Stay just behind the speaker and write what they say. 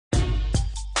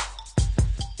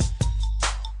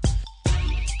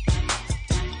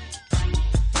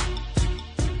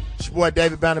your boy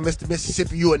David Banner, Mr.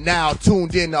 Mississippi. You are now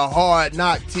tuned in to Hard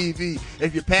Knock TV.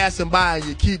 If you're passing by and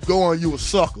you keep going, you a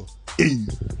sucker.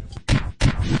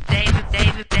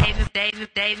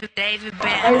 David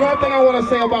Banner. Hey, one thing I want to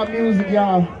say about music,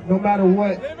 y'all, no matter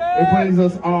what, it brings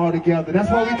us all together. That's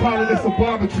why we call this a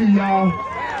barbecue, y'all.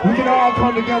 We can all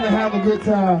come together and have a good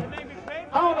time.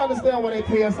 I don't understand why they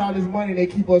pay us all this money and they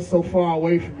keep us so far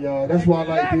away from y'all. That's why I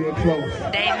like being close.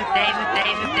 David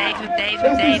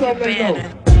Let's do something Banner.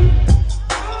 else.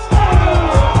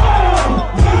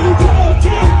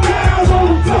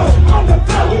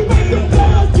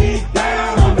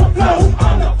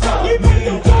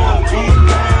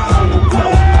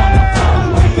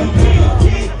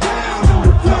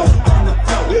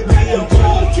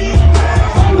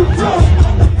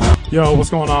 Yo, what's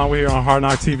going on? We're here on Hard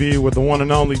Knock TV with the one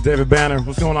and only David Banner.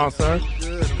 What's going on, sir?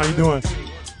 Good. How you doing?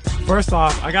 First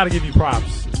off, I got to give you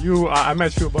props. I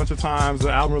met you a bunch of times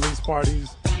at album release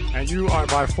parties, and you are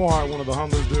by far one of the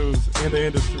humblest dudes in the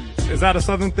industry. Is that a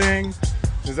Southern thing?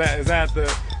 Is that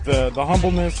the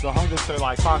humbleness, the hunger to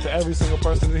like talk to every single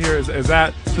person in here? Is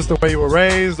that just the way you were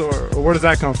raised, or where does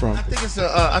that come from?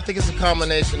 I think it's a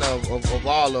combination of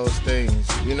all those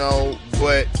things, you know.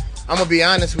 But I'm gonna be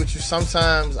honest with you.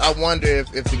 Sometimes I wonder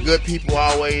if the good people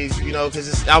always, you know,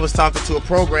 because I was talking to a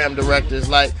program director. It's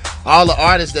like all the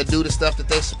artists that do the stuff that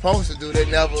they're supposed to do, they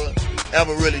never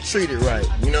ever really treat it right.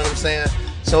 You know what I'm saying?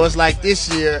 So it's like this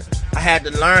year, I had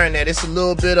to learn that it's a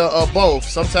little bit of both.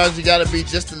 Sometimes you gotta be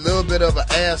just a little bit of an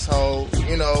asshole,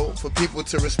 you know, for people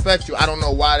to respect you. I don't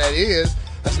know why that is.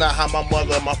 That's not how my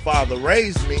mother and my father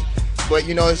raised me. But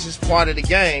you know, it's just part of the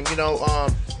game. You know,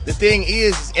 the thing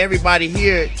is everybody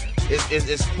here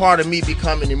is part of me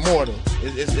becoming immortal.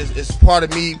 It's part of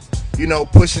me, you know,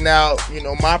 pushing out, you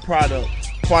know, my product.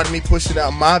 Part of me pushing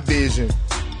out my vision.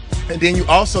 And then you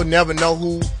also never know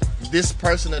who this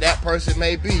person or that person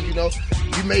may be. You know,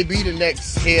 you may be the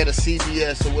next head of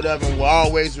CBS or whatever, and we'll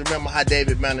always remember how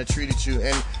David Banner treated you.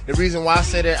 And the reason why I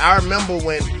say that, I remember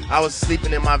when I was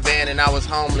sleeping in my van and I was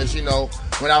homeless, you know,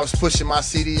 when I was pushing my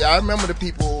CD. I remember the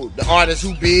people, the artists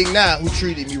who big now, who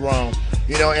treated me wrong.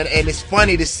 You know, and it's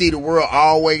funny to see the world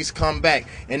always come back.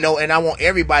 And I want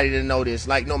everybody to know this.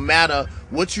 Like, no matter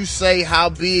what you say, how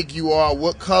big you are,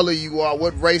 what color you are,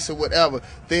 what race or whatever,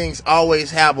 things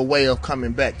always have a way of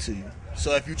coming back to you.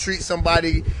 So if you treat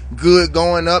somebody good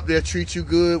going up, they'll treat you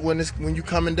good when you're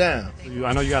coming down.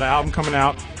 I know you got an album coming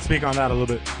out. Speak on that a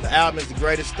little bit. The album is the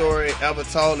greatest story ever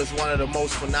told. It's one of the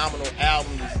most phenomenal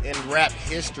albums in rap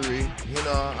history. You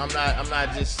know, I'm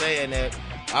not just saying that.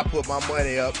 I put my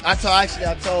money up. I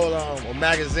told a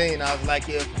magazine, I was like,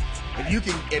 if you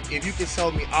can show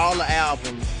me all the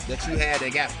albums that you had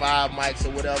that got 5 mics or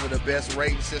whatever the best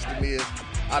rating system is,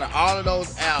 out of all of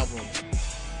those albums,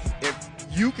 if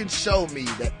you can show me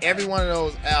that every one of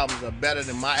those albums are better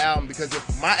than my album, because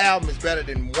if my album is better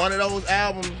than one of those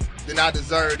albums, then I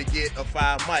deserve to get a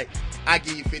 5 mic. I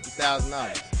give you $50,000.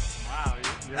 Wow,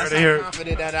 that's how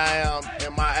confident that I am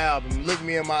in my album. Look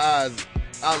me in my eyes.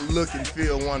 I look and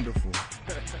feel wonderful.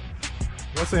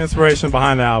 What's the inspiration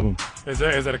behind the album? Is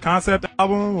it a concept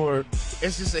album, or?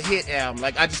 It's just a hit album.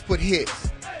 Like, I just put hits.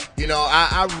 You know,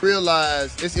 I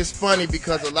realize it's funny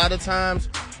because a lot of times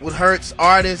what hurts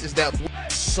artists is that we're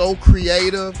so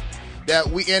creative that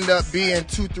we end up being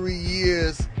 2-3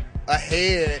 years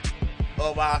ahead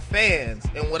of our fans.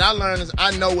 And what I learned is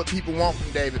I know what people want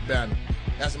from David Banner.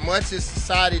 As much as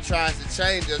society tries to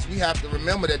change us, we have to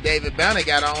remember that David Banner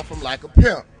got on from like a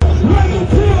pimp.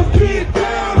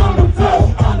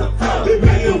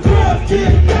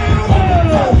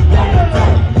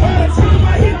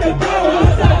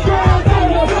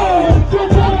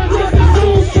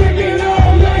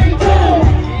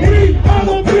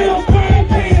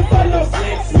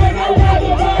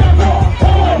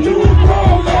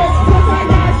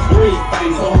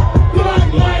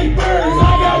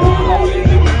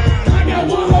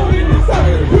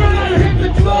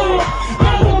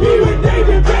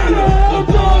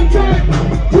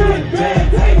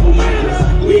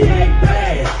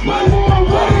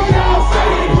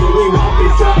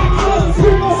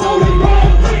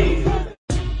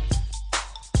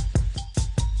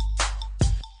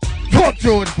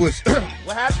 George Bush.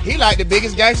 What happened? He like the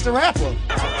biggest gangster rapper.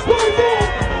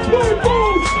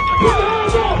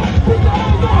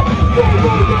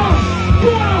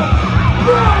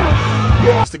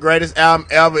 It's the greatest album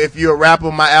ever. If you're a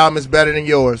rapper, my album is better than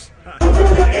yours.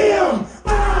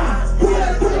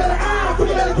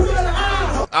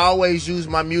 I always use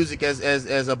my music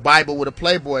as a Bible with a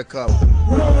Playboy cover.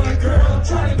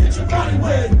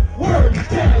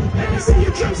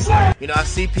 You know, I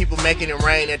see people making it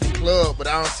rain at the club, but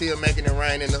I don't see them making it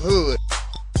rain in the hood.